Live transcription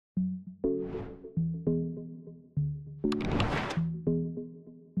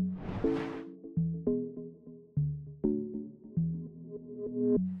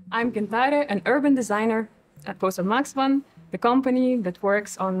I'm Gintare, an urban designer at PosadMaxwan, the company that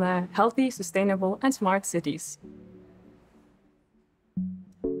works on healthy, sustainable, and smart cities.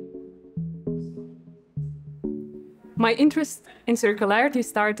 My interest in circularity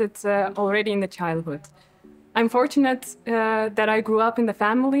started already in the childhood. I'm fortunate that I grew up in the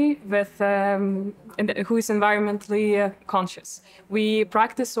family who is environmentally conscious. We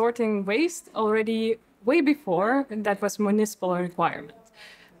practice sorting waste already way before that was municipal requirement.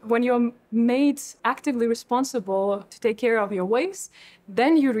 When you're made actively responsible to take care of your waste,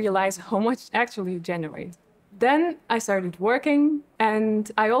 then you realize how much actually you generate. Then I started working,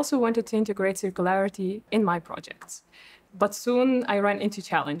 and I also wanted to integrate circularity in my projects. But soon I ran into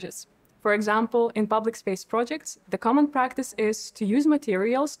challenges. For example, in public space projects, the common practice is to use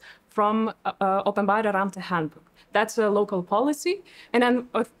materials from Openbare Ruimte Handbook. That's a local policy, and then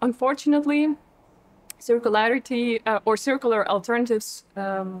unfortunately, circularity or circular alternatives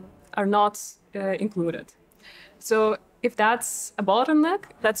are not included. So if that's a bottleneck,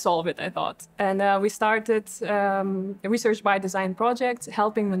 let's solve it, I thought. And we started a research by design project,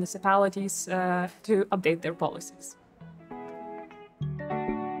 helping municipalities to update their policies.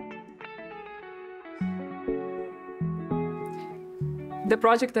 The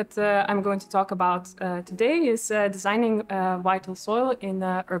project that I'm going to talk about today is designing vital soil in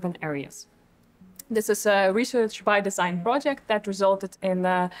urban areas. This is a research by design project that resulted in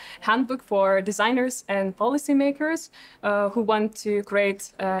a handbook for designers and policymakers who want to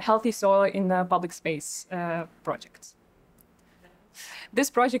create healthy soil in public space projects. This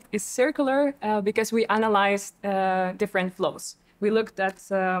project is circular because we analyzed different flows. We looked at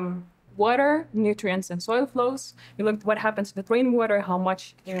water, nutrients, and soil flows. We looked at what happens with rainwater, how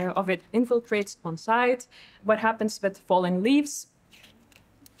much of it infiltrates on site, what happens with fallen leaves,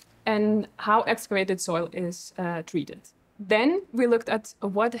 and how excavated soil is treated. Then we looked at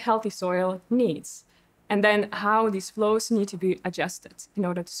what healthy soil needs, and then how these flows need to be adjusted in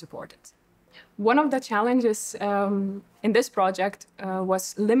order to support it. One of the challenges in this project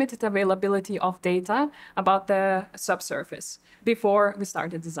was limited availability of data about the subsurface before we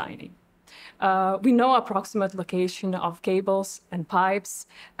started designing. We know approximate location of cables and pipes.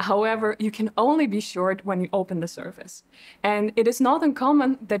 However, you can only be sure when you open the surface. And it is not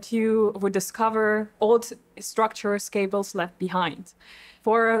uncommon that you would discover old structures, cables left behind.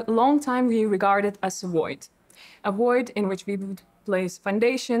 For a long time, we regard it as a void in which we would place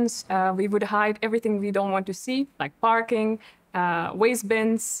foundations. We would hide everything we don't want to see, like parking, waste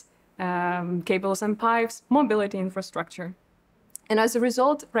bins, cables and pipes, mobility infrastructure. And as a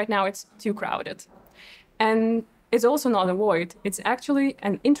result, right now it's too crowded. And it's also not a void. It's actually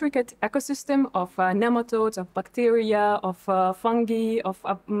an intricate ecosystem of nematodes, of bacteria, of fungi, of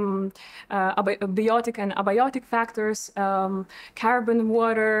biotic and abiotic factors, carbon,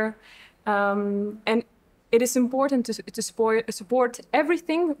 water. And it is important to support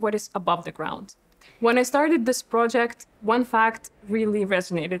everything what is above the ground. When I started this project, one fact really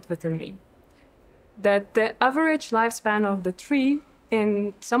resonated with me. That the average lifespan of the tree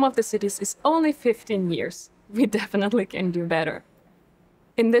in some of the cities is only 15 years. We definitely can do better.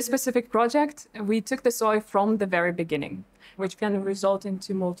 In this specific project, we took the soil from the very beginning, which can result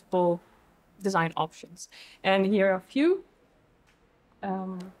into multiple design options. And here are a few.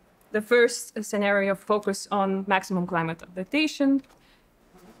 The first scenario focus on maximum climate adaptation.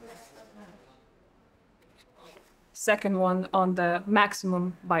 Second one on the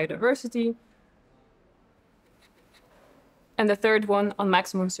maximum biodiversity. And the third one on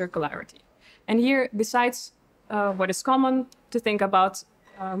maximum circularity. And here, besides what is common to think about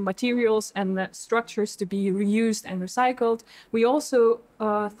materials and the structures to be reused and recycled, we also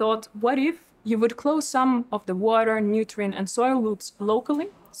thought, what if you would close some of the water, nutrient, and soil loops locally,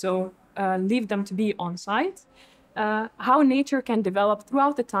 so leave them to be on site, how nature can develop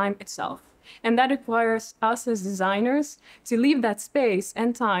throughout the time itself. And that requires us as designers to leave that space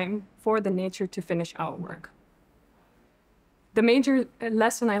and time for the nature to finish our work. The major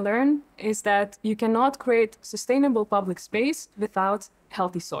lesson I learned is that you cannot create sustainable public space without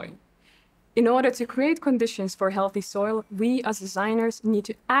healthy soil. In order to create conditions for healthy soil, we as designers need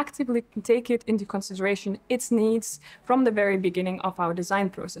to actively take it into consideration, its needs, from the very beginning of our design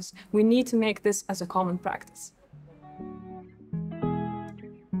process. We need to make this as a common practice.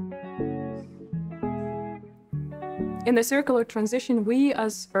 In the circular transition, we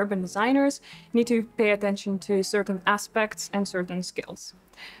as urban designers need to pay attention to certain aspects and certain skills.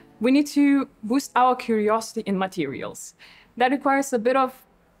 We need to boost our curiosity in materials. That requires a bit of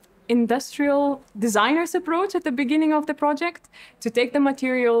industrial designer's approach at the beginning of the project, to take the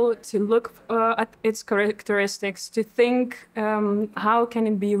material, to look at its characteristics, to think how can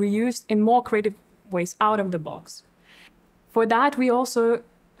it be reused in more creative ways out of the box. For that, we also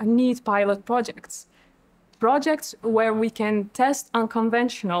need pilot projects. Projects where we can test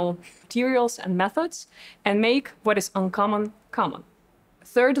unconventional materials and methods and make what is uncommon common.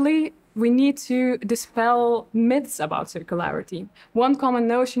 Thirdly, we need to dispel myths about circularity. One common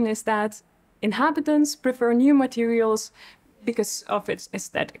notion is that inhabitants prefer new materials because of its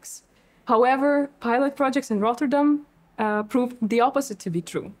aesthetics. However, pilot projects in Rotterdam proved the opposite to be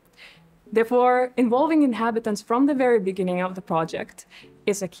true. Therefore, involving inhabitants from the very beginning of the project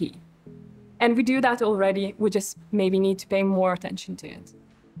is a key. And we do that already, we just maybe need to pay more attention to it.